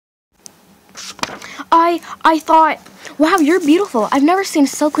I thought, wow, you're beautiful. I've never seen a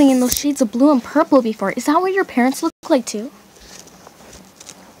silkling in those shades of blue and purple before. Is that what your parents look like too?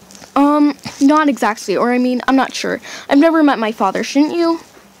 Not exactly, or I mean, I'm not sure. I've never met my father, shouldn't you?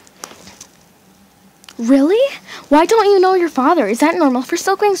 Really? Why don't you know your father? Is that normal for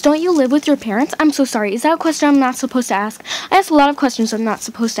silklings? Don't you live with your parents? I'm so sorry. Is that a question I'm not supposed to ask? I ask a lot of questions I'm not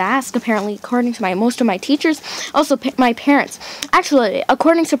supposed to ask, apparently, according to most of my teachers, also my parents. Actually,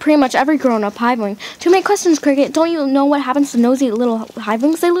 according to pretty much every grown-up hiveling. Too many questions, Cricket. Don't you know what happens to nosy little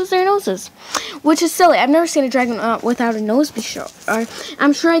hivelings? They lose their noses. Which is silly. I've never seen a dragon without a nose before.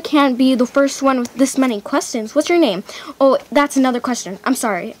 I'm sure I can't be the first one with this many questions. What's your name? Oh, that's another question. I'm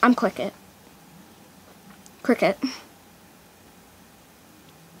sorry. I'm Cricket.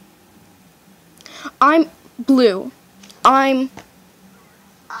 I'm blue. I'm